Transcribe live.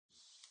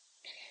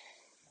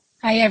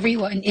Hi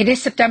everyone. It is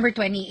September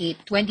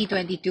 28th,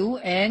 2022,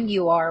 and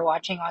you are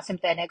watching Awesome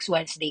 10X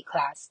Wednesday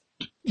class.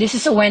 This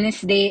is a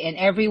Wednesday, and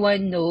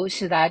everyone knows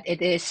that it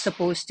is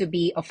supposed to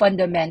be a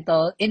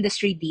fundamental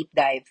industry deep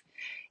dive.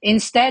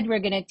 Instead,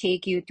 we're going to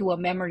take you to a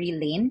memory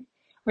lane.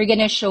 We're going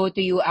to show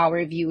to you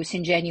our views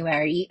in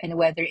January and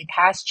whether it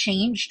has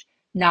changed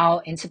now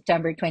in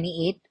September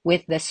 28th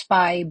with the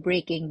SPY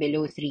breaking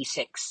below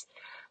 3.6.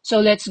 So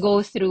let's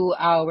go through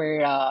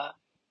our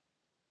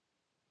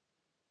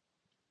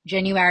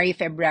January,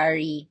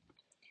 February.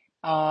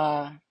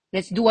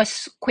 Let's do a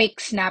quick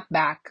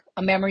snapback,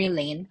 a memory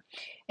lane.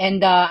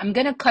 And I'm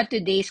going to cut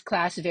today's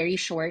class very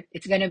short.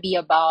 It's going to be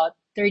about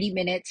 30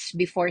 minutes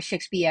before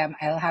 6 p.m.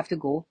 I'll have to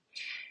go.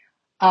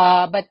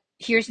 But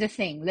here's the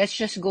thing. Let's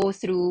just go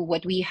through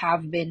what we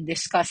have been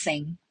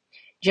discussing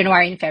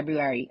January and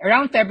February.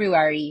 Around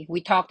February,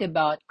 we talked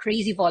about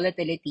crazy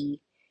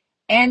volatility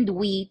and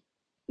we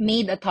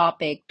made a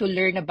topic to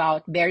learn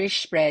about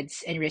bearish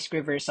spreads and risk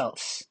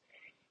reversals.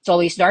 It's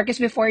always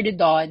darkest before the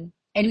dawn,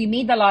 and we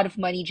made a lot of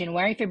money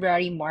January,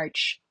 February,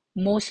 March,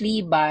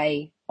 mostly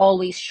by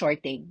always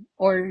shorting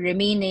or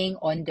remaining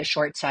on the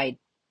short side,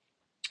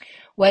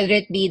 whether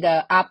it be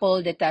the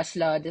Apple, the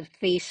Tesla, the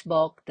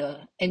Facebook,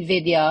 the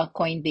Nvidia,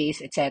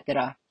 Coinbase,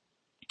 etc.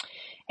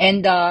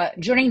 And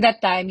during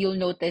that time, you'll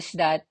notice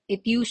that it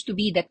used to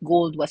be that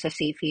gold was a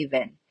safe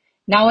haven.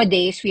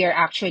 Nowadays, we are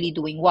actually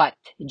doing what?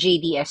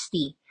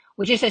 JDST,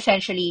 which is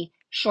essentially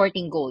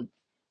shorting gold.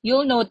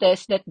 You'll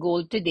notice that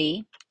gold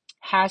today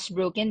has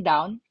broken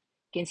down.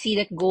 You can see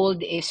that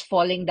gold is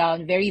falling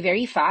down very,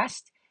 very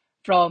fast.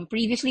 From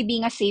previously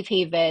being a safe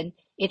haven,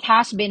 it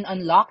has been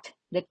unlocked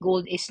that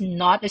gold is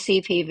not a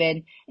safe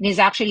haven and is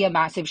actually a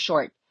massive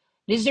short.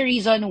 This is the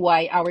reason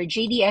why our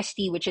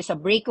JDST, which is a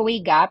breakaway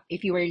gap,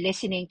 if you were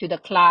listening to the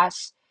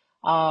class,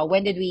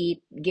 when did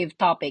we give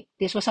topic?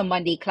 This was a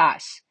Monday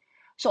class.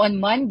 So on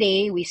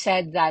Monday, we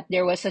said that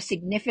there was a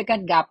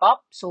significant gap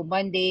up. So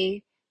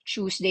Monday,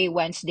 Tuesday,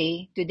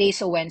 Wednesday,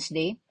 today's a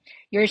Wednesday.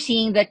 You're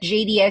seeing that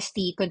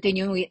JDST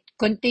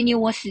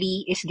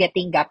continuously is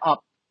getting gap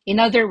up. In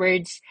other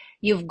words,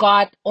 you've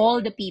got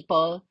all the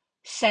people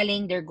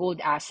selling their gold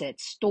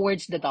assets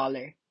towards the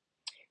dollar.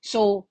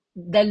 So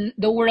the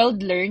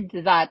world learned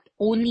that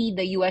only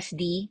the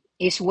USD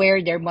is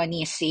where their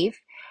money is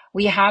safe.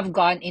 We have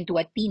gone into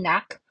a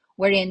TNAC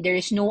wherein there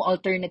is no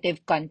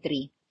alternative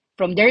country.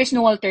 From there is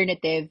no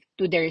alternative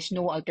to there is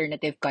no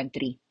alternative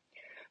country.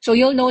 So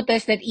you'll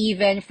notice that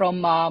even from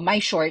my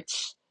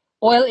shorts,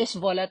 oil is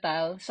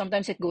volatile.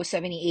 Sometimes it goes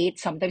 78,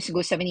 sometimes it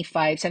goes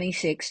 75,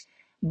 76.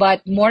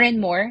 But more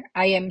and more,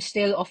 I am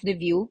still of the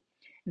view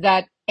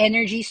that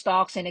energy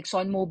stocks and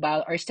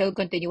ExxonMobil are still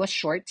continuous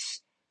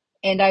shorts.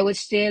 And I would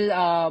still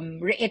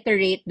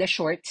reiterate the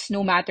shorts,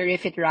 no matter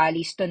if it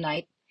rallies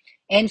tonight.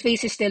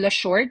 Enphase is still a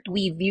short.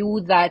 We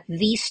view that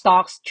these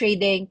stocks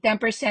trading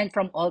 10%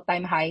 from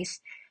all-time highs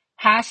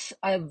has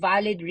a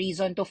valid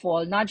reason to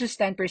fall, not just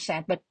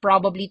 10%, but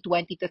probably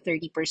 20 to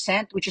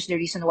 30%, which is the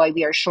reason why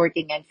we are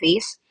shorting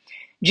Enphase.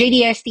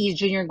 JDST is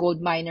junior gold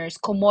miners.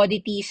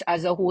 Commodities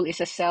as a whole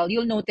is a sell.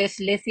 You'll notice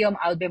lithium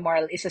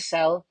Albemarle is a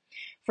sell.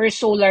 First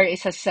Solar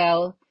is a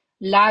sell.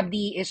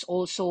 LabD is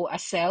also a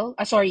sell.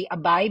 Sorry, a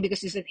buy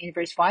because it's an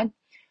inverse fund.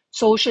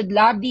 So should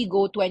LabD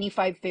go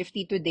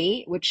 25.50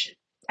 today, which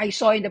I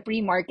saw in the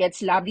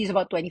pre-markets, LabD is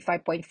about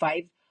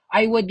 25.5.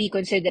 I would be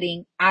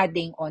considering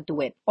adding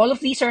onto it. All of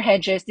these are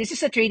hedges. This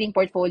is a trading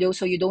portfolio,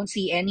 so you don't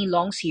see any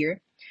longs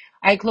here.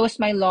 I closed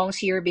my longs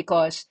here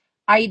because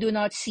I do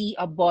not see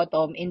a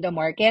bottom in the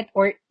market,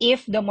 or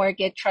if the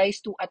market tries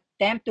to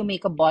attempt to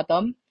make a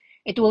bottom,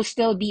 it will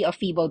still be a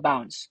feeble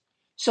bounce.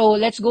 So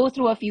let's go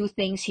through a few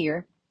things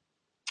here.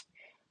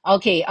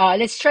 Okay,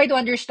 let's try to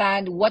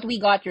understand what we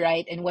got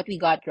right and what we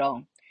got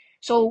wrong.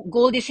 So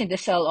gold is in the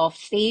sell-off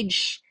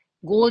stage.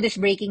 Gold is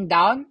breaking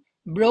down,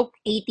 broke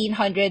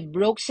 1800,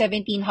 broke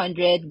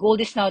 1700. Gold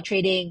is now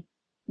trading,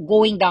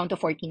 going down to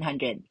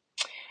 1400.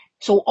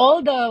 So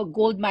all the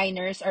gold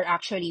miners are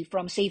actually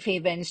from safe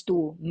havens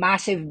to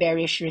massive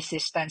bearish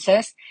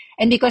resistances.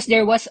 And because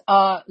there was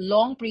a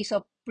long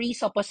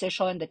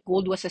presupposition that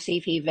gold was a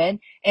safe haven,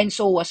 and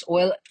so was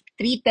oil,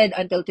 treated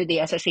until today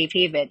as a safe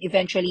haven,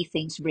 eventually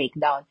things break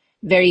down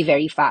very,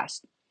 very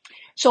fast.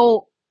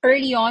 So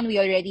early on, we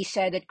already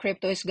said that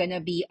crypto is going to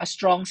be a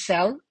strong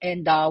sell,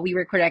 and we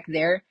were correct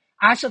there.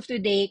 As of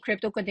today,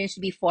 crypto continues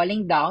to be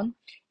falling down.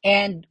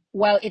 And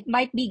while it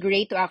might be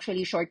great to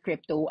actually short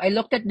crypto, I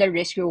looked at the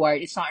risk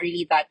reward. It's not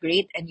really that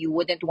great, and you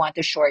wouldn't want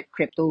to short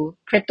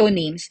crypto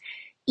names,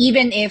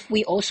 even if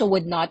we also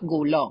would not go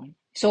long.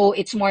 So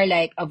it's more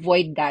like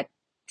avoid that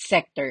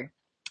sector.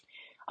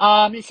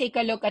 Let's take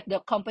a look at the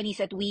companies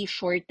that we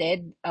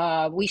shorted.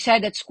 We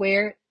said that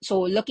Square,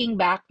 so looking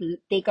back,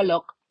 take a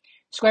look.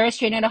 Square is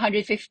trading at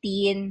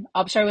 115,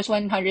 Upstart was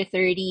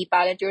 130,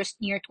 Palantir is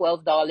near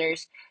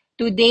 $12.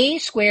 Today,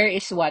 Square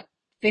is what?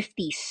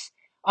 50s.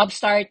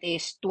 Upstart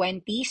is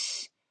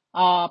 20s.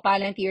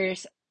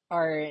 Palantirs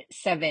are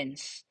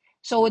 7s.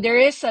 So there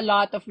is a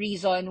lot of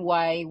reason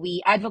why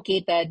we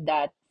advocated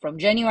that from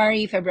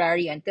January,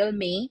 February until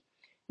May,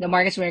 the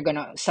markets were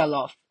gonna sell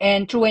off.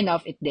 And true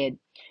enough, it did.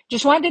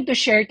 Just wanted to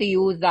share to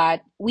you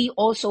that we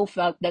also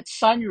felt that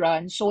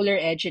Sunrun, Solar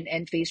Edge, and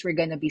Enphase were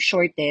gonna be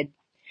shorted.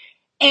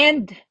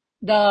 And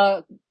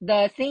the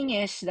thing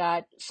is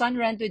that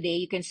Sunrun today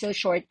you can still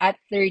short at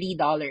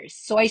 $30.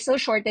 So I still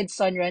shorted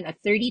Sunrun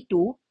at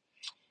 32.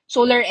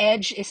 Solar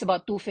Edge is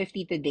about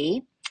 250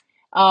 today.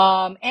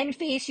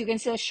 Enphase you can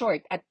still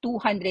short at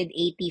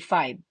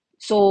 285.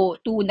 So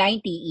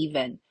 290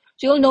 even.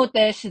 So you'll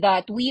notice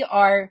that we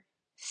are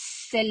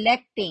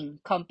selecting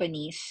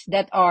companies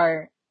that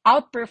are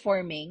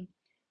outperforming,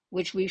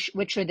 which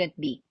shouldn't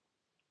be.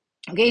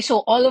 Okay,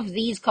 so all of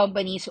these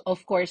companies,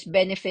 of course,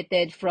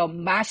 benefited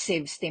from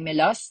massive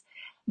stimulus.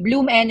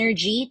 Bloom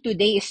Energy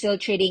today is still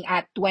trading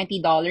at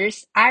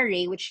 $20.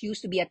 Array, which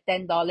used to be at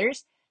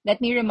 $10.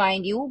 Let me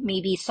remind you,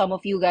 maybe some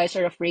of you guys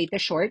are afraid to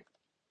short.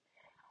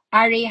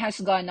 Array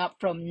has gone up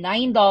from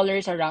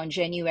 $9 around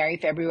January,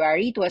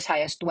 February to as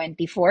high as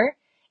 24,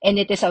 and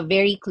it is a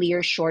very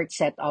clear short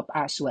setup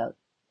as well.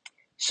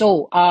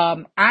 So,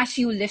 as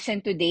you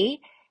listen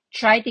today,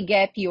 try to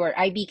get your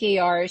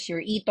IBKRs,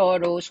 your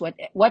eToros,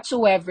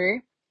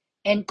 whatsoever,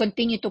 and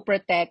continue to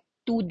protect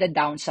to the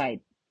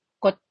downside.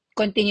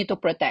 Continue to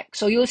protect.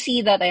 So you'll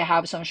see that I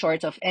have some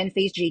shorts of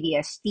Enphase,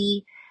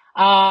 JDST.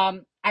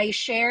 I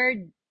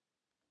shared.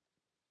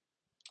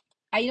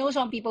 I know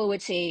some people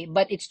would say,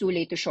 but it's too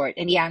late to short,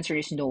 and the answer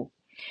is no.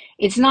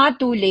 It's not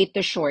too late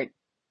to short.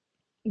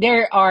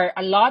 There are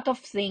a lot of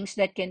things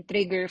that can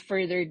trigger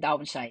further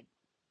downside.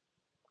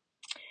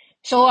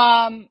 So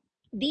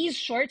these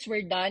shorts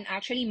were done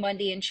actually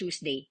Monday and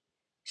Tuesday.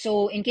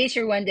 So in case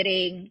you're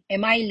wondering,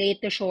 am I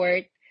late to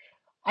short?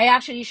 I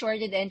actually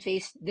shorted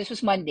Enphase. This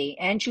was Monday,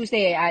 and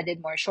Tuesday I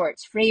added more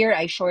shorts. Freyer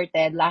I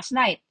shorted last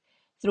night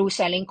through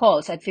selling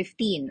calls at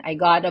 15. I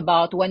got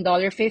about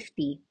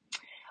 $1.50.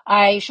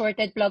 I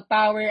shorted Plug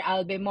Power,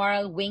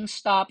 Albemarle,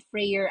 Wingstop,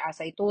 Freyer, as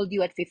I told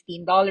you, at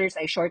 $15.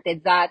 I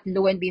shorted that.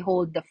 Lo and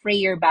behold, the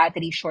Freyer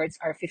battery shorts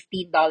are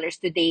 $15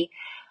 today.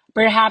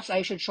 Perhaps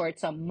I should short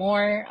some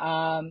more.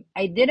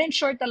 I didn't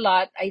short a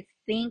lot. I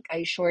think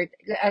I short,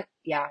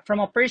 yeah, from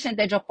a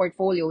percentage of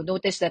portfolio,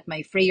 notice that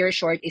my Freyer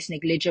short is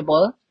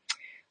negligible.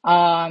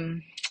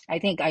 Um, I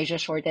think I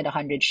just shorted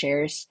 100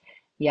 shares.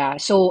 Yeah.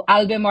 So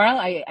Albemarle,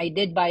 I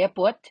did buy a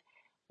put.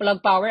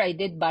 Plug Power, I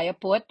did buy a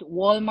put.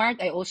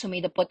 Walmart, I also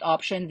made a put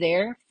option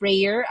there.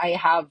 Freyer, I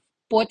have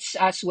puts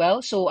as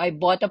well. So I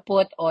bought a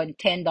put on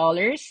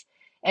 $10.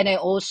 And I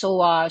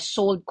also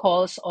sold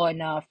calls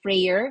on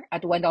Freyer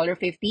at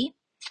 $1.50.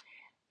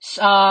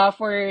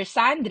 For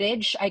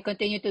Sandridge, I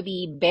continue to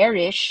be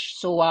bearish.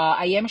 So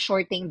I am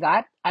shorting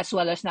that as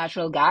well as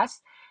natural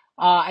gas.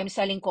 I'm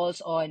selling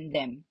calls on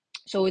them.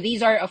 So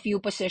these are a few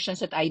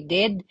positions that I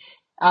did.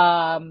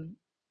 And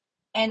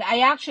I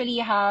actually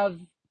have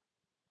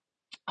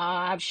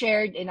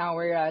shared in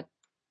our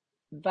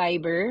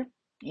Viber.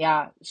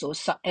 Yeah, so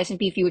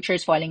S&P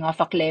futures falling off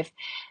a cliff.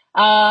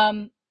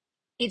 Um,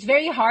 it's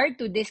very hard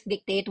to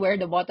dictate where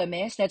the bottom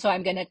is. That's why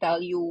I'm gonna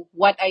tell you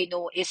what I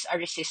know is a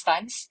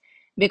resistance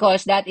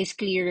because that is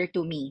clearer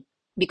to me.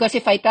 Because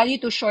if I tell you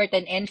to short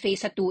an end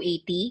phase at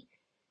 280,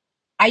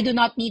 I do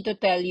not need to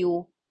tell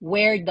you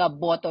where the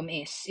bottom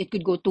is. It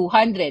could go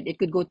 200, it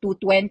could go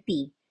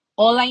 220.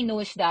 All I know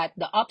is that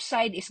the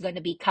upside is going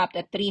to be capped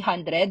at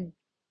 300.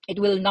 It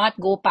will not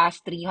go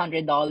past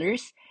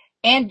 $300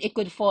 and it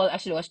could fall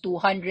as low as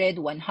 200,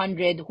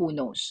 100, who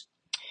knows.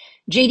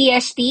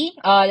 JDST,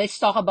 let's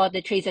talk about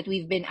the trades that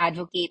we've been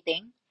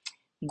advocating.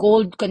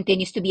 Gold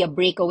continues to be a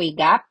breakaway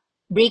gap.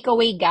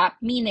 Breakaway gap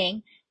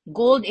meaning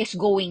gold is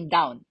going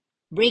down.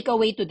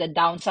 Breakaway to the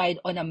downside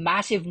on a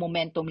massive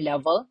momentum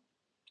level.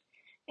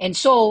 And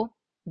so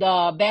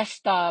the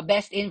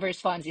best inverse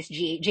funds is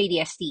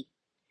JDST.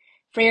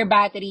 Freyr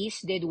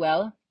batteries did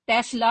well.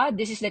 Tesla,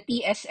 this is the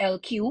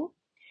TSLQ.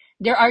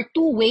 There are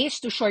two ways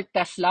to short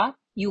Tesla.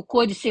 You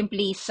could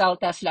simply sell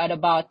Tesla at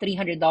about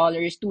 $300,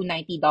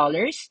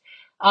 $290,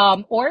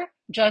 or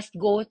just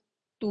go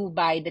to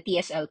buy the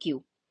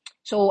TSLQ.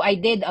 So I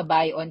did a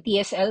buy on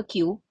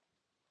TSLQ,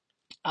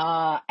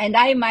 and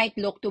I might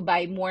look to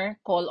buy more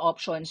call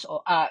options.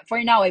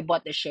 For now, I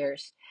bought the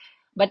shares.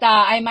 But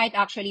I might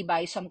actually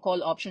buy some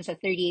call options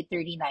at 38,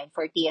 39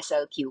 for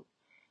TSLQ.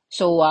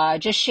 So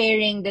just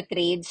sharing the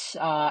trades,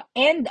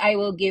 and I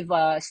will give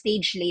a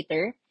stage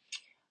later.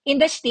 In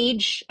the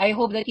stage, I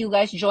hope that you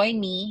guys join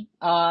me,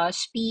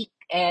 speak,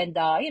 and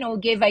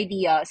give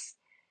ideas.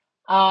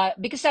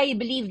 Because I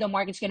believe the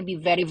market's going to be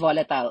very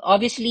volatile.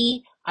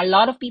 Obviously, a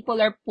lot of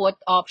people are put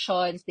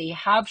options, they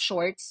have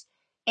shorts,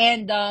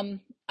 and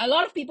a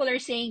lot of people are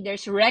saying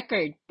there's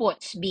record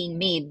puts being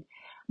made.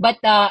 But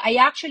I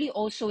actually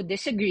also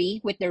disagree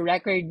with the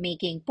record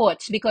making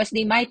puts because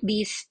they might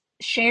be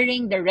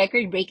sharing the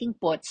record breaking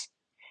puts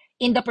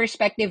in the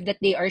perspective that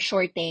they are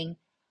shorting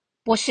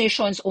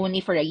positions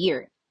only for a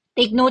year.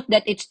 Take note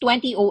that it's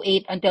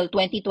 2008 until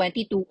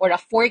 2022 or a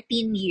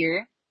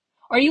 14-year,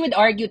 or you would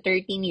argue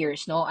 13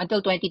 years, no, until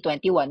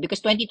 2021. Because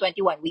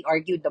 2021, we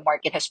argued the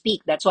market has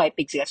peaked. That's why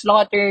pigs get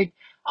slaughtered.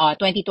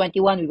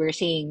 2021, we were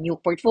saying new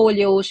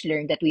portfolios,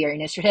 learned that we are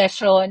in a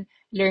recession.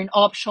 learn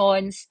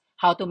options,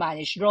 how to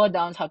manage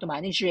drawdowns, how to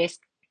manage risk.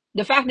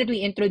 The fact that we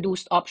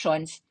introduced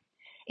options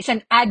is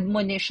an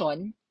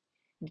admonition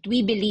that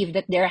we believe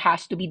that there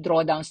has to be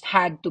drawdowns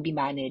had to be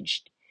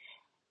managed.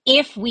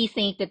 If we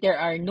think that there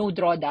are no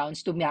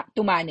drawdowns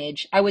to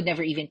manage, I would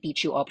never even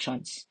teach you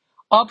options.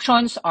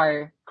 Options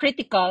are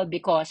critical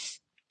because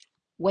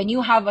when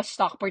you have a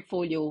stock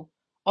portfolio,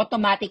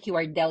 automatic you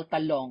are delta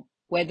long.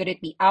 Whether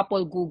it be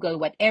Apple, Google,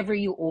 whatever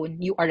you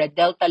own, you are a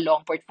delta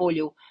long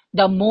portfolio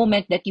the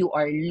moment that you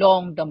are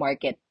long the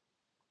market.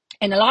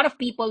 And a lot of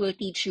people will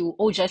teach you,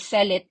 oh, just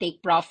sell it,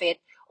 take profit,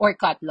 or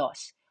cut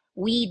loss.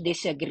 We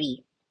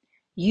disagree.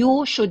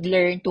 You should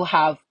learn to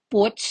have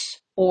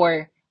puts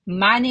or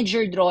manage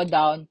your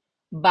drawdown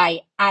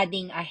by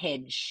adding a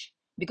hedge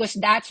because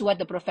that's what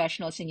the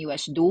professionals in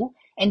US do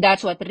and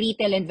that's what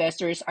retail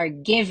investors are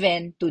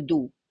given to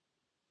do.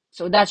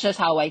 So that's just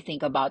how I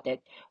think about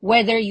it.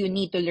 Whether you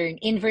need to learn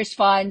inverse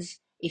funds,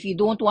 if you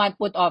don't want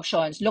put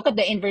options, look at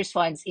the inverse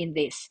funds in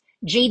this.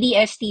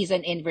 JDST is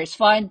an inverse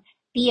fund,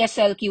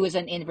 TSLQ is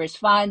an inverse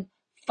fund,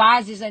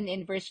 FAS is an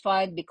inverse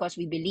fund because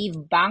we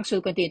believe banks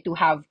will continue to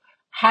have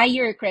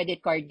higher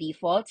credit card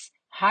defaults,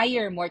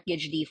 higher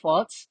mortgage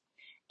defaults.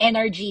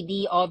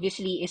 NRGD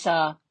obviously is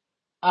a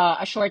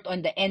short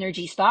on the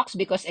energy stocks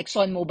because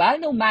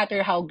ExxonMobil, no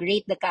matter how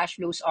great the cash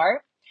flows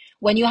are,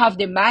 when you have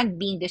demand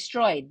being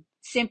destroyed,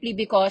 simply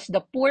because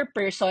the poor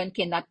person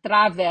cannot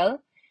travel,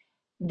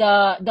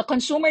 the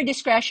consumer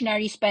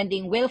discretionary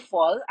spending will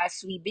fall,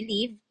 as we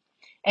believe,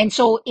 and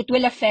so it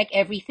will affect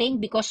everything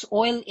because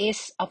oil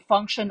is a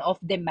function of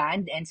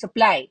demand and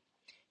supply.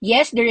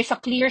 Yes, there is a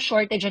clear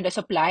shortage on the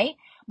supply,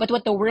 but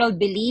what the world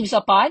believes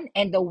upon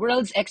and the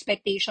world's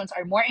expectations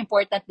are more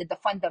important than the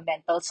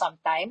fundamentals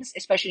sometimes,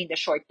 especially in the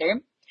short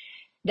term.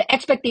 The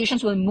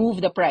expectations will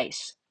move the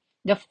price.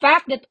 The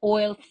fact that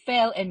oil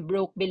fell and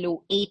broke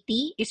below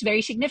 80 is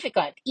very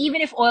significant.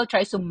 Even if oil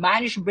tries to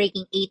manage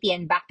breaking 80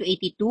 and back to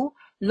 82,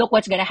 look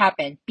what's going to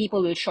happen.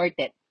 People will short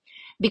it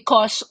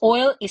because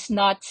oil is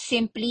not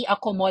simply a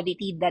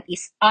commodity that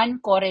is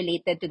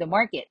uncorrelated to the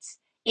markets.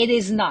 It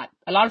is not.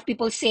 A lot of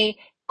people say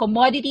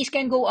commodities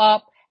can go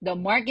up, the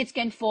markets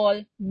can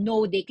fall.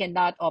 No, they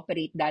cannot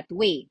operate that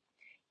way.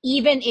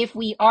 Even if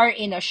we are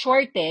in a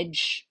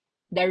shortage,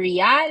 the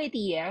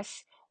reality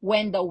is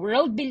when the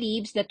world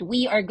believes that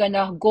we are going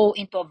to go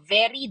into a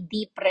very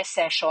deep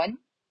recession,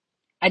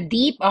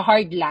 a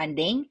hard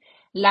landing,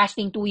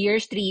 lasting 2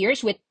 years, 3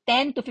 years, with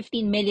 10 to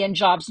 15 million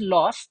jobs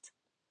lost,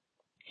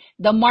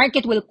 the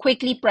market will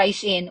quickly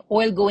price in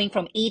oil going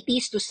from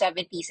 80s to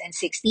 70s and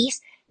 60s.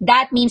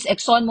 That means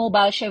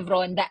ExxonMobil,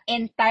 Chevron, the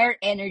entire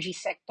energy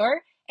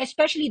sector,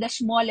 especially the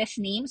smallest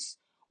names,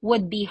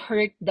 would be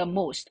hurt the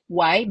most.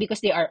 Why?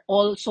 Because they are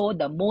also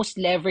the most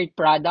levered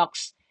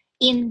products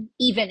in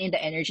even in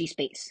the energy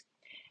space.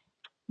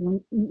 A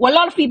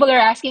lot of people are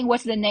asking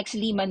what's the next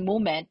Lehman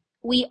moment.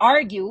 We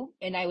argue,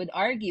 and I would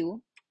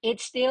argue,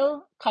 it's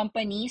still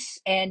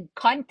companies and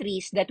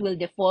countries that will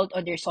default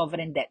on their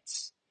sovereign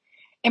debts.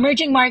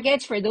 Emerging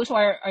markets, for those who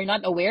are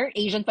not aware,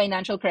 Asian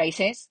financial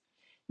crisis,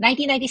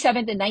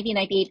 1997 to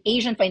 1998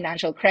 Asian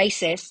financial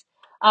crisis.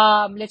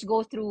 Let's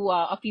go through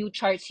a few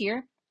charts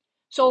here.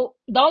 So,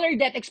 dollar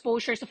debt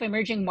exposures of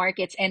emerging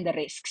markets and the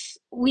risks.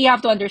 We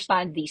have to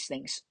understand these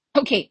things.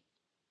 Okay.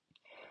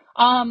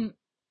 Um,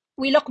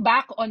 we look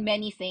back on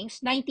many things.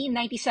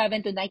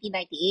 1997 to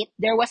 1998,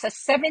 there was a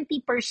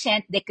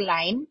 70%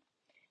 decline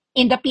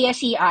in the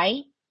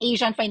PSEI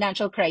Asian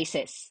financial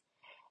crisis.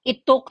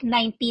 It took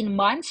 19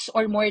 months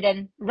or more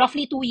than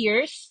roughly 2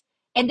 years.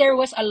 And there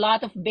was a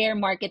lot of bear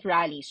market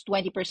rallies,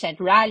 20%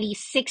 rally,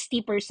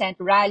 60%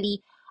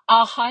 rally,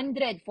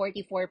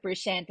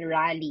 144%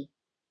 rally.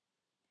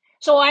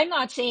 So I'm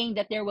not saying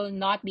that there will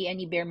not be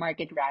any bear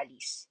market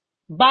rallies,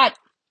 but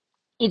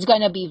it's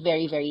going to be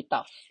very, very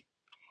tough.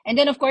 And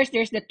then, of course,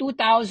 there's the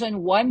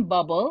 2001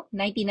 bubble,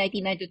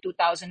 1999 to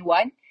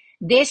 2001.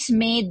 This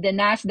made the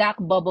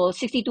NASDAQ bubble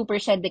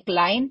 62%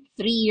 decline,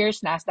 3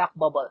 years NASDAQ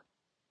bubble.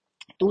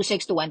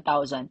 26 to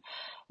 1,000.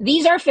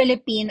 These are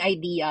Philippine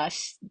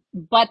ideas,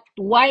 but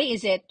why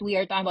is it we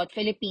are talking about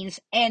Philippines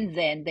and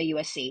then the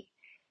USA?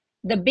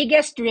 The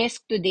biggest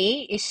risk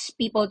today is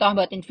people talking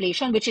about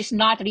inflation, which is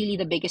not really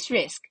the biggest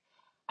risk.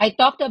 I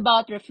talked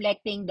about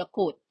reflecting the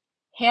quote,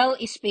 hell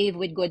is paved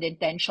with good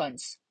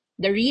intentions.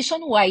 The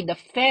reason why the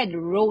Fed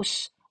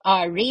raised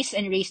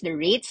and raised the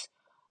rates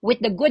with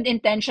the good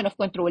intention of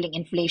controlling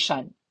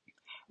inflation.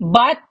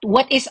 But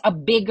what is a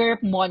bigger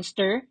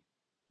monster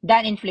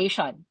than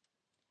inflation?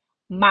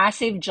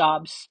 Massive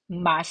jobs,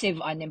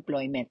 massive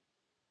unemployment.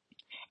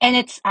 And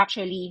it's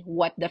actually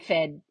what the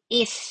Fed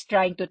is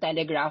trying to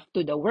telegraph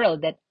to the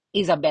world that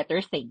is a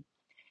better thing.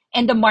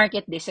 And the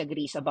market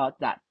disagrees about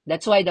that.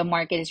 That's why the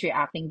market is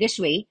reacting this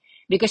way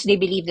because they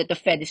believe that the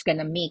Fed is going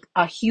to make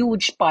a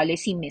huge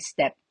policy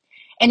misstep.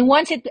 And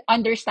once it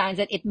understands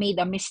that it made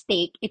a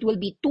mistake, it will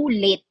be too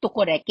late to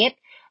correct it,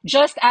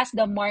 just as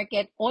the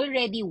market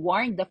already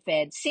warned the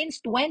Fed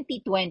since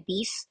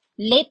 2020s,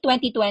 late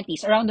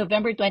 2020s, around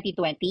November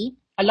 2020.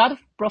 A lot of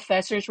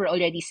professors were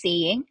already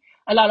saying,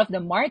 a lot of the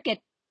market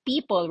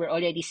people were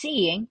already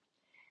saying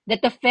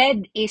that the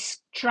Fed is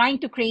trying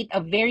to create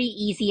a very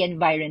easy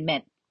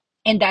environment.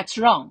 And that's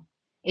wrong.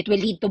 It will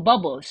lead to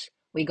bubbles.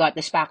 We got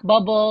the SPAC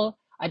bubble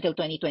until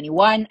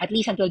 2021, at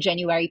least until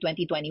January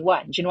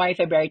 2021, January,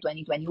 February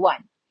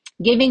 2021,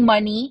 giving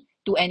money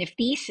to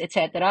NFTs,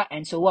 etc.,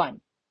 and so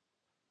on.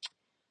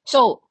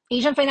 So,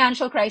 Asian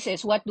financial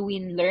crisis, what do we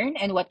learn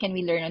and what can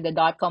we learn on the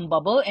dot-com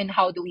bubble and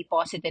how do we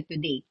pause it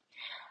today?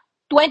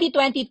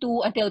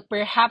 2022 until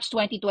perhaps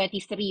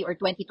 2023 or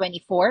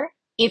 2024,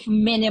 if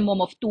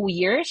minimum of 2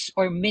 years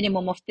or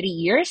minimum of 3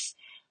 years,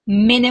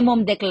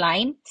 minimum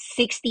decline,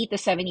 60 to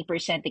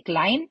 70%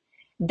 decline.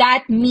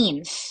 That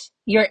means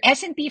your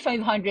S&P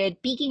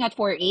 500 peaking at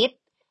 4.8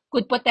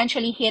 could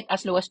potentially hit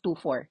as low as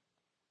 2.4.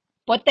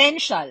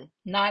 Potential,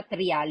 not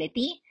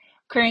reality.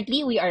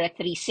 Currently, we are at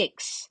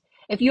 3.6.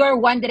 If you are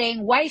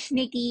wondering why is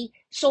Nikki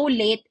so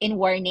late in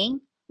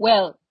warning,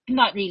 well,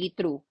 not really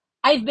true.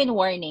 I've been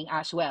warning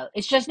as well.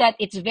 It's just that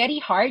it's very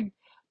hard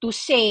to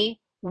say,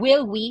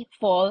 will we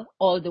fall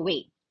all the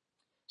way?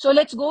 So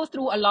let's go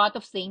through a lot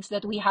of things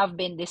that we have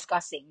been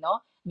discussing, no?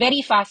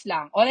 Very fast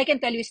lang. All I can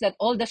tell you is that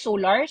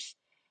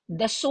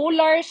the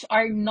solars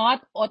are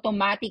not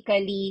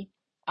automatically,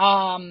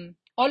 all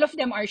of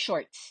them are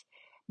shorts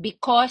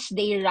because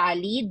they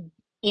rallied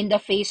in the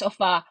face of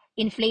a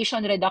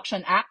Inflation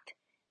Reduction Act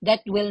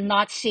that will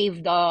not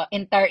save the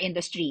entire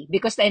industry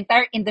because the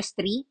entire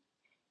industry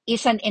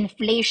is an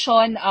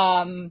inflation,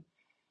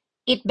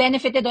 it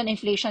benefited on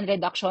inflation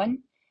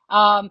reduction.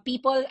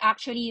 People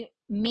actually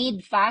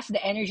made fast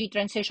the energy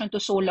transition to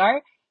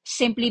solar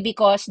simply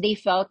because they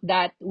felt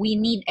that we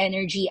need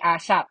energy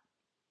ASAP.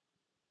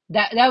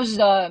 That was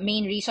the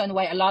main reason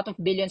why a lot of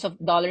billions of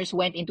dollars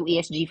went into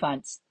ESG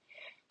funds.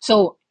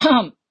 So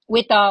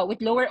with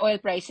lower oil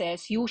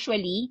prices,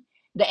 usually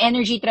the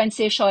energy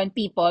transition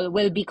people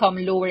will become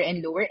lower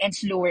and lower and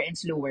slower and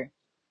slower.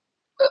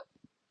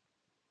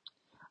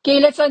 Okay,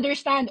 let's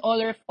understand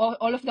all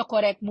of the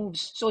correct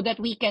moves so that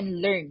we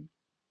can learn.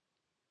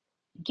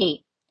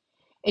 Okay,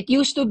 it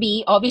used to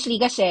be, obviously,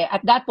 kasi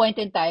at that point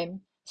in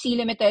time, C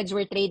Limiteds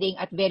were trading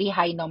at very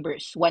high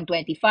numbers,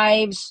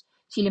 125s.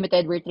 C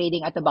Limited were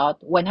trading at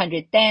about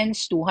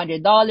 110s,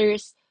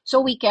 $200.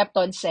 So we kept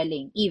on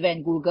selling.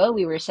 Even Google,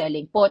 we were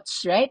selling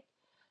puts, right?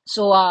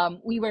 So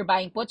we were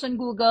buying puts on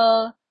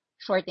Google,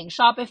 shorting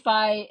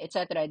Shopify,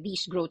 etc.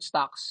 These growth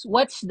stocks.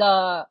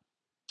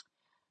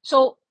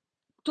 So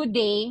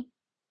today,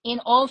 in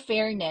all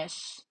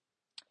fairness,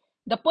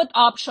 the put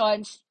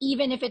options,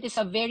 even if it is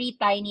a very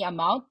tiny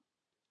amount,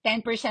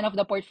 10% of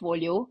the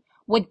portfolio,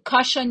 would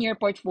cushion your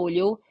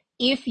portfolio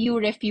if you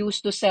refuse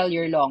to sell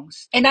your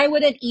longs. And I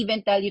wouldn't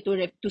even tell you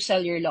to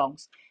sell your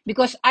longs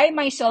because I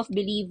myself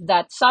believe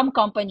that some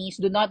companies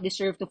do not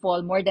deserve to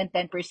fall more than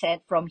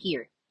 10% from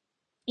here,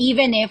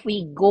 even if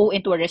we go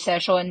into a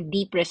recession,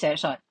 deep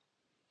recession.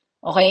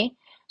 Okay?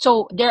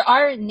 So there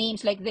are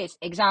names like this.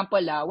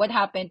 Example, what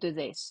happened to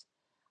this?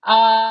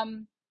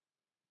 Um,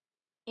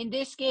 in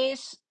this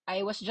case,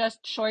 I was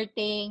just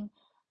shorting.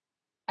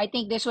 I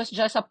think this was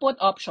just a put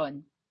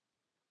option.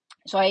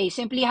 So I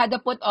simply had the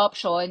put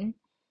option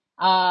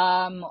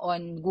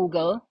on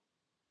Google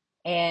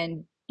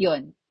and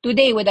yun.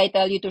 Today, would I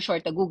tell you to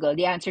short a Google?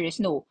 The answer is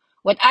no.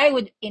 What I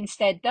would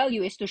instead tell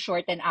you is to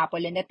short an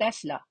Apple and a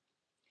Tesla.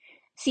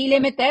 C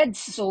Limited,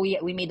 so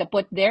we made a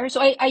put there.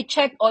 So I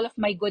checked all of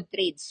my good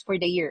trades for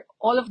the year.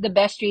 All of the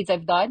best trades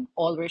I've done,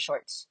 all were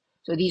shorts.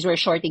 So these were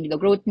shorting the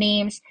growth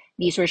names.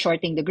 These were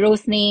shorting the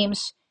growth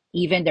names.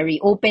 Even the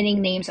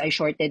reopening names, I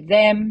shorted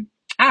them.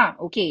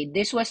 Okay.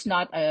 This was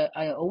not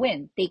a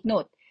win. Take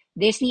note.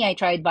 Disney, I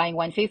tried buying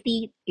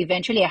 150.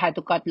 Eventually, I had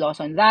to cut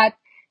loss on that.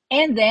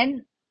 And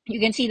then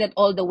you can see that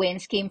all the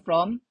wins came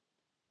from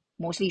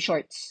mostly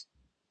shorts.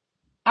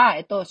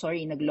 Ito,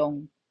 sorry,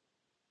 naglong.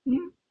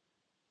 Hmm,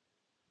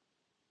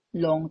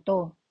 long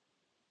to.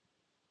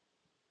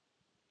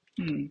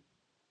 Hmm.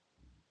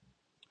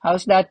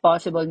 How's that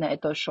possible na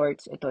ito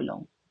shorts, ito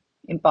long?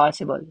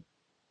 Impossible.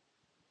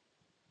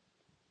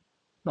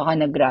 Baka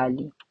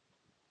nag-rally.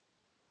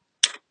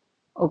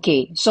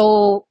 Okay,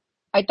 so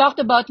I talked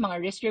about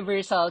mga risk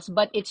reversals,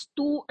 but it's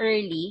too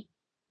early.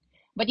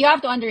 But you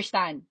have to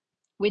understand,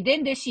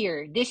 within this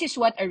year, this is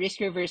what a risk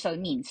reversal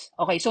means.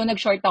 Okay, so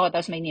nag-short ako,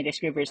 tapos may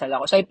ni-risk reversal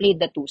ako. So I played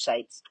the two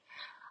sides.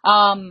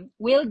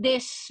 Will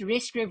this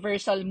risk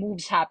reversal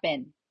moves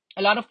happen?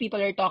 A lot of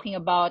people are talking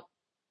about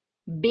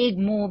big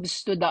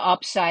moves to the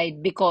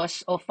upside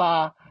because of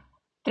a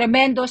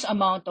tremendous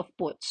amount of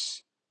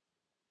puts.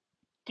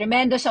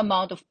 Tremendous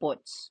amount of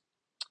puts.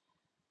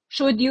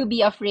 Should you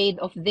be afraid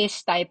of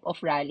this type of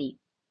rally?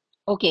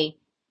 Okay,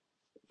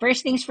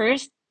 first things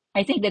first,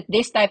 I think that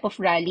this type of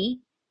rally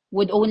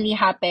would only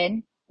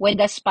happen when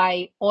the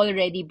SPY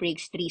already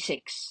breaks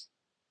 3.6.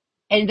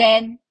 And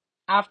then,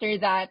 after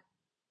that,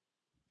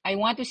 I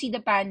want to see the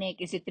panic.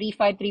 Is it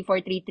 3.5,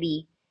 3.4,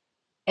 3.3?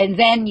 And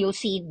then you'll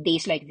see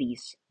days like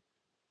these.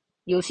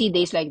 You'll see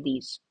days like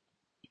these.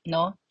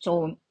 No?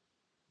 So,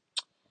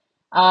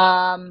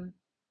 um,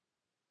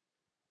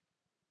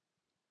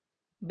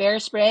 bear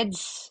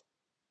spreads,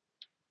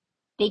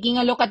 Taking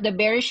a look at the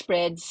bearish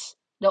spreads,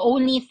 the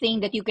only thing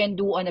that you can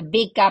do on a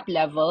big cap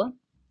level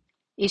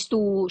is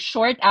to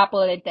short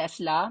Apple and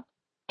Tesla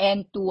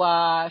and to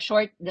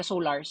short the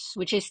solars,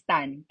 which is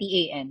TAN,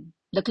 TAN,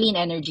 the clean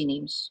energy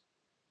names.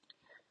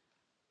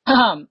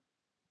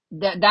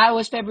 That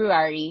was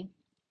February.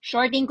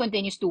 Shorting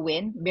continues to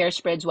win. Bear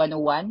spreads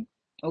 101.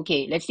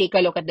 Okay, let's take a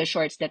look at the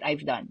shorts that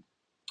I've done.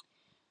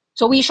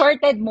 So we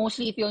shorted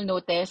mostly, if you'll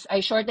notice, I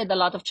shorted a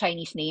lot of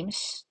Chinese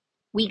names,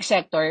 weak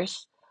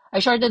sectors. I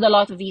shorted a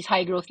lot of these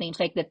high growth names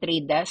like the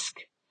Trade Desk.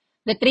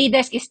 The Trade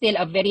Desk is still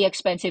a very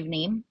expensive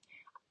name.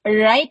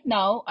 Right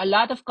now, a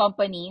lot of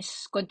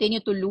companies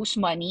continue to lose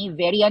money,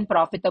 very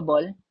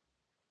unprofitable.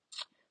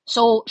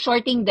 So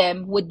shorting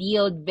them would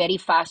yield very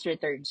fast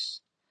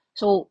returns.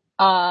 So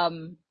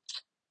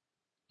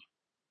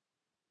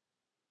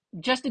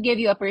just to give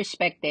you a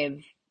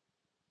perspective,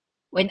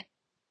 when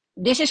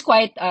this is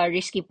quite a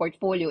risky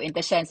portfolio in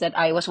the sense that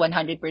I was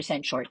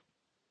 100% short.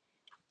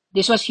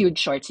 This was huge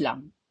shorts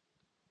lang.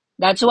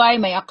 That's why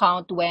my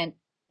account went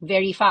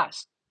very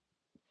fast.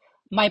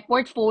 My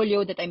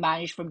portfolio that I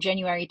managed from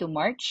January to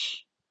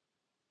March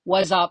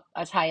was up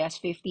as high as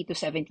 50 to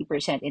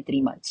 70% in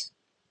 3 months.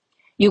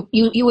 You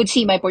would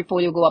see my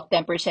portfolio go up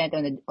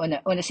 10%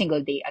 on a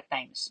single day at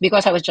times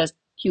because I was just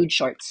huge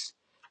shorts.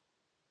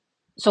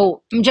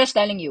 So I'm just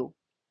telling you,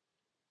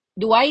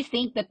 do I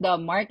think that the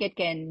market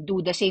can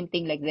do the same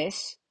thing like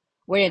this,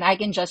 wherein I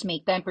can just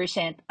make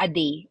 10% a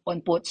day on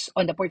puts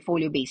on the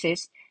portfolio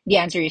basis? The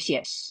answer is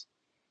yes.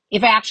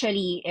 If I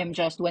actually am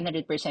just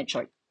 100%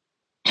 short.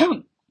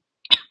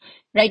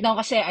 Right now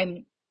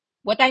kasi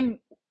what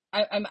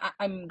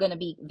I'm gonna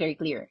be very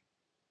clear.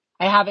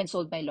 I haven't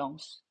sold my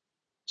longs.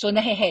 So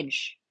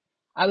nahe-hedge.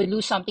 I would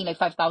lose something like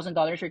 $5,000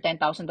 or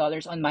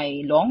 $10,000 on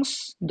my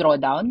longs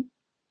drawdown,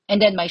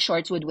 and then my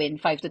shorts would win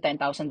 $5 to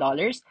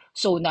 $10,000.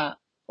 So na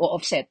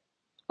o-offset.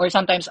 Or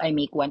sometimes I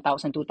make $1,000,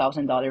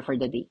 $2,000 for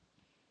the day.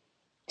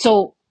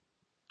 So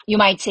you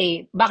might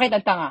say, bakit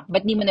ang tanga?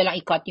 Ba't di mo na lang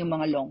i-cut yung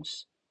mga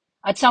longs?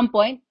 At some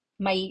point,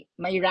 my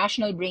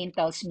rational brain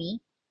tells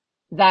me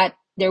that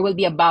there will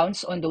be a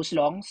bounce on those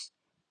longs.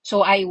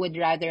 So I would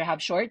rather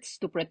have shorts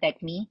to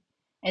protect me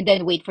and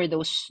then wait for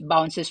those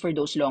bounces for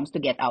those longs to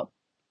get out.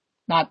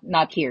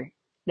 Not here.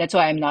 That's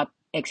why I'm not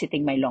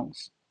exiting my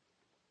longs.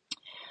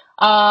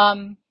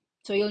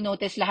 So you'll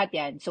notice lahat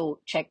yan.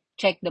 So check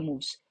the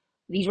moves.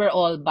 These were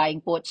all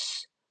buying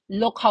puts.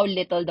 Look how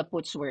little the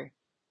puts were.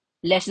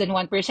 Less than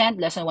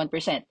 1%, less than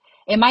 1%.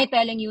 Am I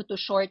telling you to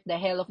short the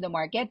hell of the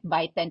market,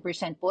 buy 10%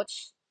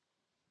 puts?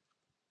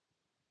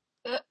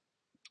 Uh,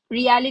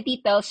 Reality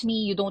tells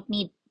me you don't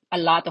need a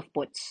lot of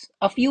puts.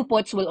 A few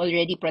puts will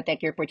already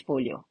protect your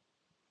portfolio.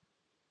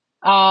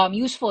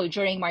 Useful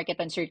during market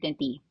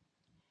uncertainty.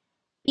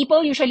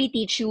 People usually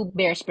teach you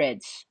bear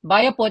spreads.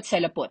 Buy a put,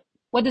 sell a put.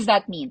 What does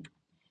that mean?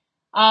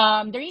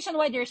 The reason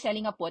why they're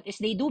selling a put is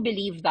they do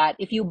believe that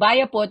if you buy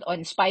a put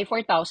on SPY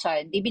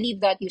 4,000, they believe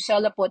that you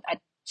sell a put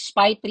at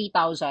SPY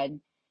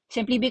 3,000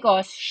 simply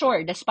because,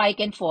 sure, the SPY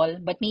can fall,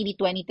 but maybe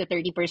 20 to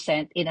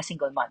 30% in a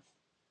single month.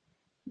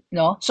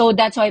 No? So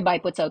that's why buy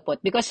put, sell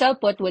put. Because sell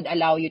put would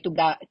allow you to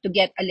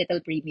get a little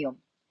premium.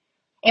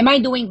 Am I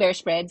doing bear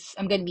spreads?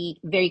 I'm going to be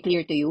very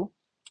clear to you.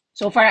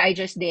 So far, I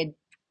just did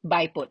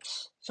buy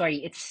puts.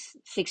 Sorry, it's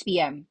 6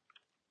 p.m.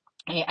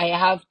 I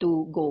have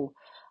to go.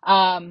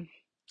 I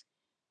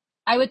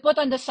would put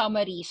on the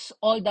summaries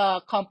all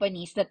the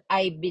companies that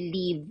I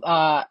believe,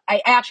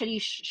 I actually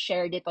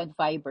shared it on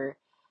Fiverr.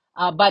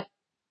 But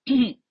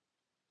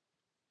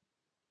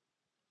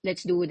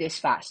let's do this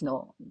fast,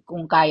 no?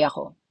 Kung kaya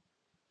ko.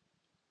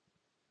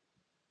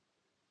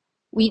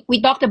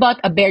 We talked about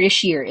a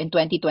bearish year in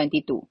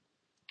 2022.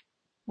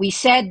 We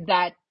said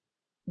that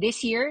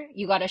this year,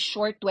 you got a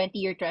short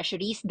 20-year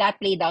treasuries. That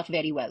played out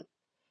very well.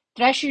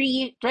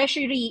 Treasury,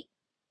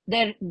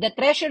 the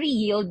treasury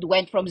yield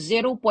went from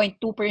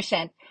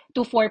 0.2%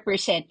 to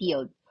 4%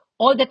 yield.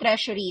 All the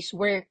treasuries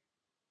were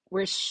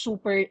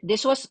super,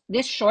 this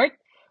short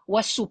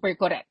was super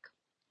correct.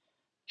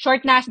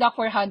 Short Nasdaq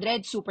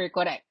 400, super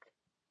correct.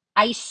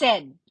 I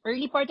said,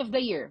 early part of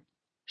the year,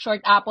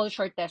 short Apple,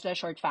 short Tesla,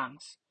 short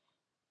FANGs.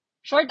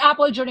 Short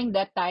Apple during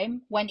that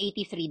time,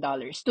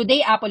 $183.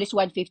 Today, Apple is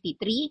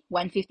 $153,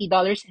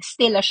 $150,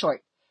 still a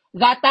short.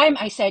 That time,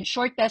 I said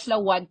short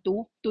Tesla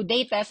 1.2.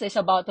 Today, Tesla is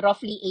about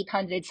roughly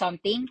 800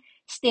 something,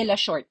 still a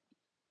short.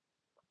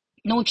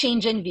 No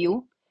change in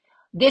view.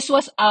 This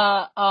was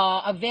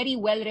a very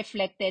well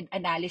reflected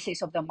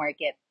analysis of the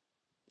market.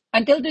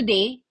 Until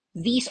today,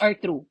 these are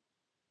true.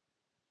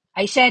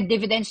 I said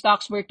dividend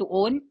stocks were to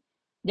own.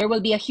 There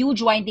will be a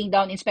huge winding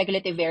down in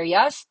speculative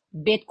areas.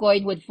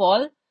 Bitcoin would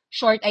fall.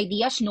 Short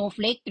idea,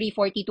 Snowflake,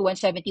 340 to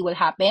 170 will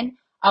happen.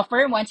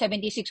 Affirm,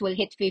 176 will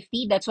hit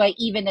 50. That's why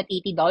even at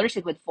 $80,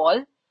 it would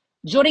fall.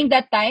 During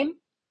that time,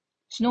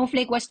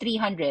 Snowflake was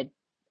 300.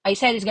 I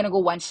said it's going to go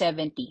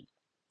 170.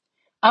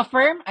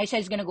 Affirm, I said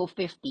it's going to go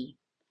 50.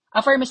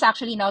 Affirm is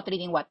actually now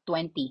trading what?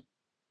 20.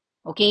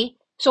 Okay?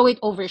 So it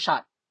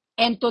overshot.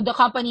 And to the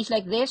companies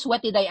like this,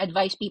 what did I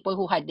advise people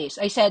who had this?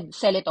 I said,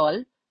 sell it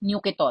all,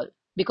 nuke it all,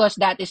 because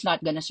that is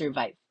not going to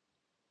survive.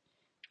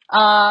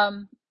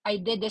 I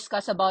did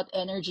discuss about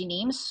energy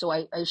names, so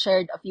I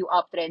shared a few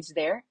uptrends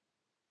there.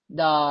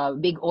 The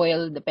big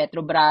oil, the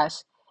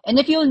Petrobras. And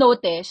if you'll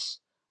notice,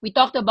 we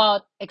talked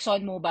about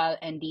ExxonMobil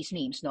and these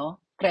names, no?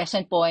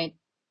 Crescent Point.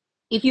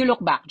 If you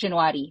look back,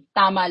 January,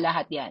 tama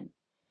lahat yan.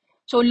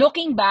 So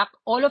looking back,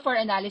 all of our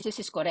analysis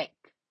is correct.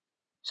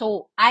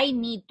 So I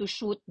need to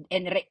shoot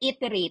and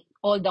reiterate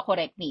all the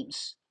correct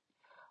names.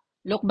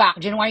 Look back,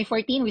 January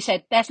 14, we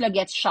said Tesla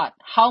gets shot.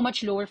 How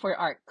much lower for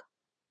ARK?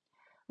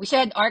 We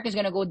said ARK is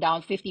going to go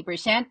down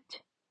 50%.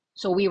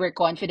 So we were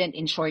confident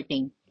in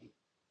shorting.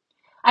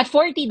 At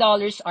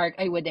 $40 ARK,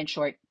 I wouldn't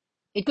short.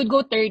 It could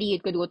go 30,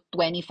 it could go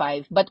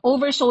 25, but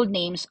oversold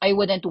names, I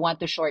wouldn't want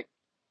to short.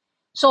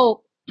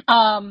 So,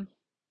 um,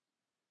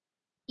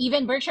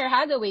 even Berkshire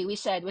Hathaway, we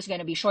said was going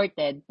to be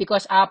shorted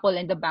because Apple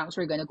and the banks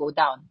were going to go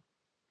down.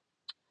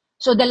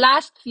 So the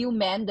last few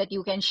men that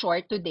you can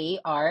short today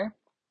are,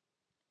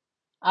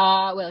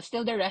 well,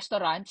 still the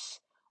restaurants.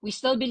 We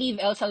still believe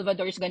El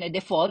Salvador is going to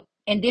default,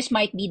 and this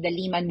might be the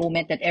Lehman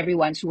moment that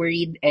everyone's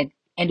worried and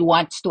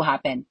wants to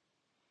happen.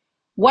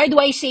 Why do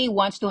I say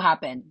wants to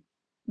happen?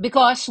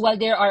 Because while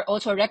there are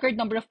also a record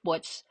number of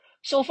puts,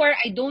 so far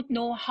I don't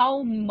know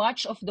how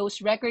much of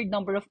those record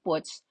number of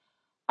puts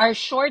are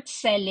short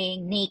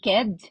selling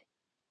naked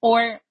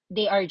or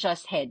they are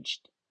just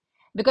hedged.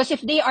 Because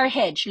if they are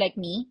hedged like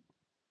me,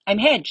 I'm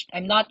hedged.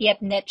 I'm not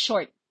yet net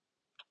short.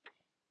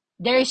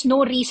 There is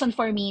no reason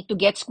for me to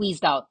get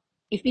squeezed out.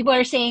 If people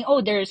are saying,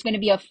 oh, there's going to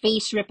be a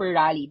face ripper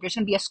rally, there's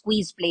going to be a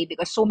squeeze play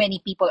because so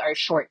many people are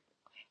short.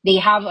 They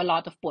have a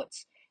lot of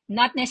puts.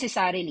 Not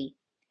necessarily.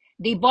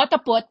 They bought a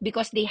put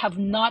because they have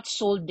not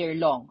sold their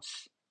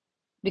longs,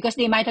 because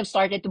they might have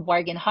started to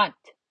bargain hunt.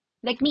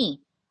 Like me,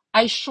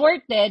 I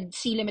shorted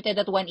C Limited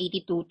at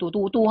 182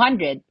 to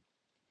 200,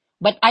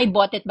 but I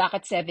bought it back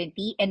at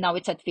 70 and now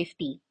it's at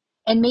 50.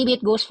 And maybe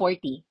it goes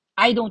 40.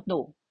 I don't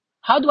know.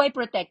 How do I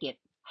protect it?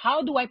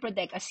 How do I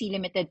protect a C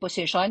Limited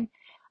position?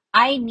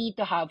 I need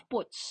to have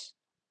puts.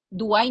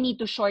 Do I need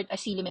to short a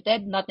C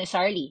Limited? Not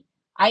necessarily.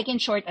 I can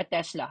short a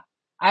Tesla.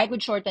 I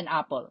could short an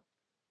Apple.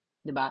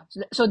 Diba?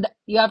 So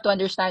you have to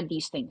understand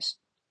these things.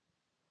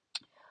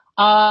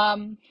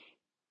 Um,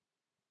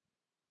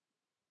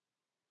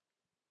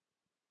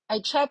 I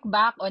check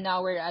back on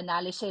our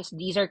analysis.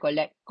 These are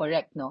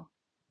correct, no?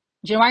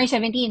 January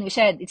 17, we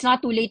said it's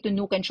not too late to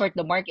nuke and short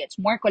the markets.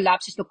 More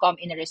collapses to come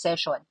in a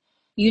recession.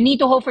 You need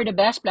to hope for the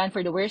best, plan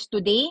for the worst.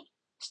 Today,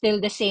 still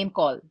the same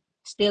call.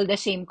 Still the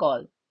same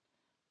call.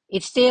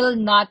 It's still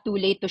not too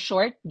late to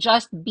short.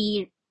 Just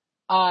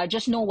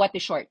know what to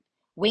short.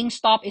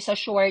 Wingstop is a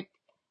short.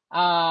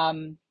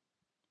 Um,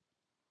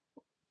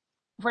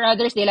 for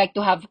others, they like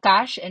to have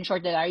cash and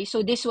short the lari.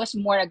 So this was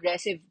more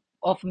aggressive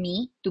of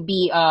me to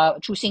be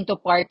choosing to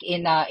park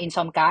in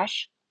some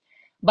cash.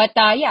 But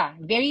yeah,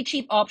 very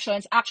cheap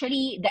options.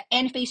 Actually, the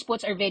end phase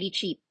puts are very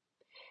cheap.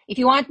 If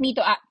you want me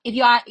to, if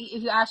you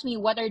ask me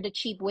what are the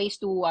cheap ways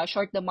to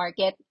short the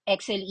market,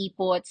 XLE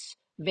puts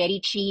very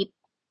cheap,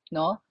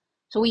 no.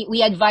 So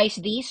we advise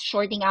these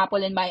shorting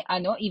Apple and my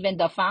even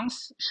the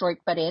Fangs short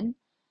pa rin.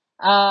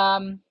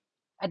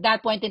 At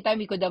that point in time,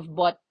 we could have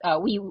bought.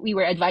 We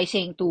were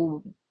advising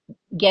to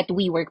get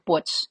WeWork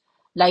puts,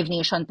 Live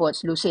Nation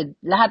puts, Lucid.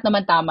 Lahat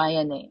naman tama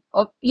yan eh.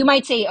 O, you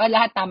might say, oh,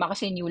 lahat tama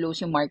kasi new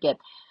lows yung market.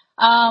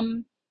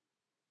 Um,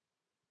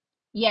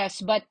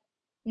 yes, but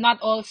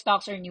not all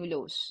stocks are new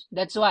lows.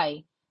 That's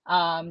why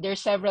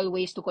there's several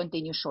ways to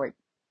continue short.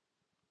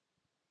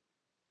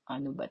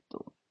 Ano ba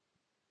to?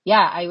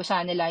 Yeah, I was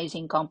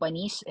analyzing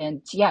companies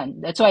and yeah,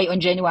 that's why on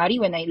January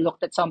when I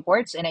looked at some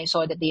ports and I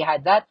saw that they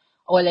had that,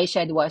 all I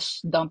said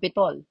was dump it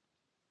all.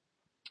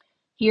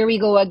 Here we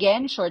go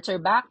again. Shorts are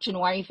back.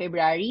 January,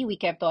 February, we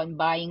kept on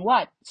buying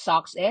what?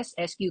 SOX S,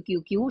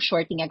 SQQQ,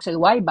 shorting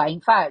XLY,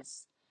 buying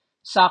FAS.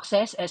 SOX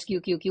S,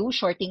 SQQQ,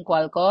 shorting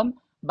Qualcomm,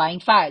 buying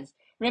FAS.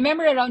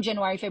 Remember around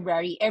January,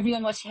 February,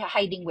 everyone was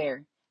hiding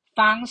where?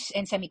 Fangs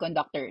and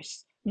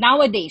semiconductors.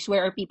 Nowadays,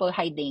 where are people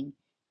hiding?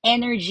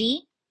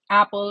 Energy,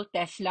 Apple,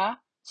 Tesla,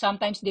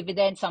 sometimes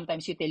dividends,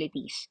 sometimes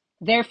utilities.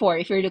 Therefore,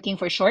 if you're looking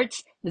for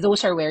shorts,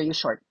 those are where you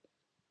short.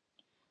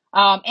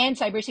 And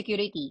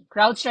cybersecurity.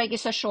 CrowdStrike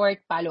is a short,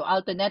 Palo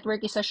Alto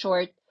Network is a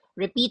short,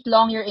 repeat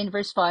long your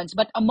inverse funds.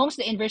 But amongst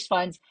the inverse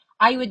funds,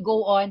 I would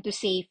go on to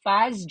say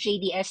FAS,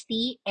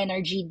 JDST,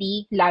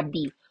 NRGD,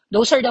 LabD.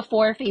 Those are the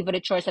four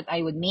favorite shorts that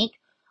I would make.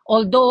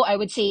 Although I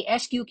would say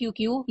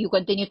SQQQ, you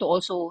continue to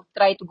also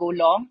try to go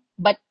long,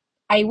 but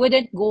I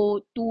wouldn't go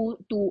too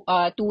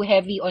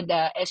heavy on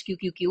the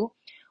SQQQ,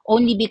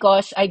 only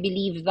because I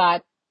believe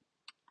that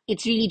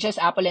it's really just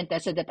Apple and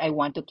Tesla that I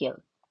want to kill.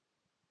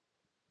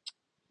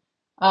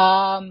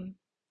 Um,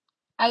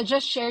 I'll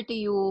just share to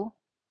you.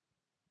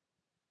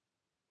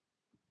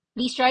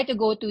 Please try to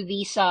go to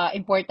these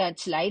important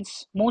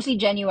slides. Mostly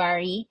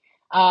January.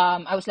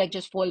 I was like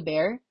just full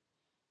bear.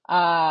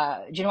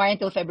 January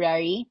until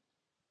February.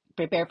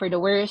 Prepare for the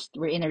worst.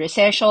 We're in a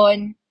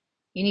recession.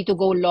 You need to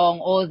go long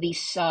all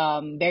these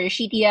bearish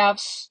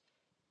ETFs.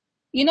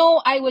 You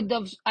know,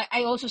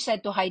 I also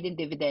said to hide in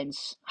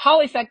dividends.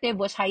 How effective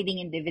was hiding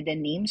in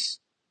dividend names?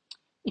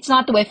 It's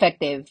not too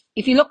effective.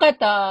 If you look at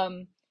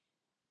Campbell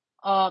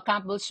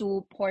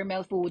soup,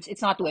 Hormel foods,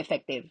 it's not too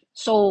effective.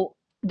 So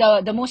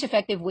the most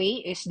effective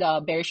way is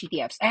the bearish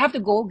ETFs. I have to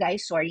go,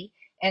 guys. Sorry,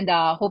 and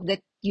hope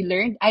that you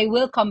learned. I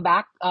will come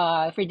back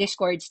for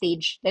Discord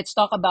stage. Let's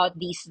talk about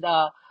these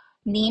the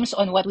names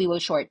on what we will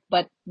short,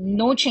 but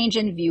no change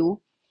in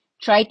view.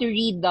 Try to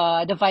read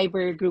the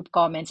Viber group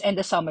comments and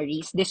the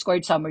summaries,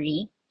 Discord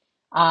summary.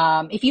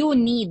 If you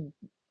need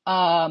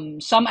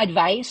some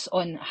advice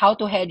on how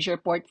to hedge your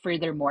port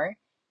furthermore,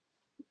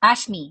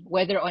 ask me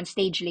whether on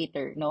stage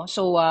later, no?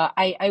 So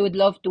I would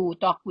love to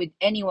talk with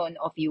any one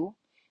of you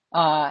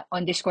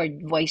on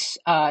Discord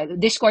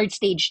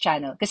stage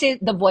channel. Kasi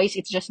the voice,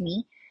 it's just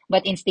me,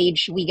 but in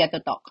stage, we get to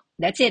talk.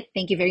 That's it.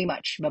 Thank you very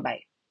much.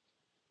 Bye-bye.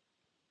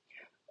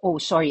 Oh,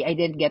 sorry, I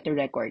didn't get to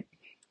record.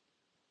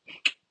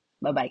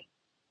 Bye-bye.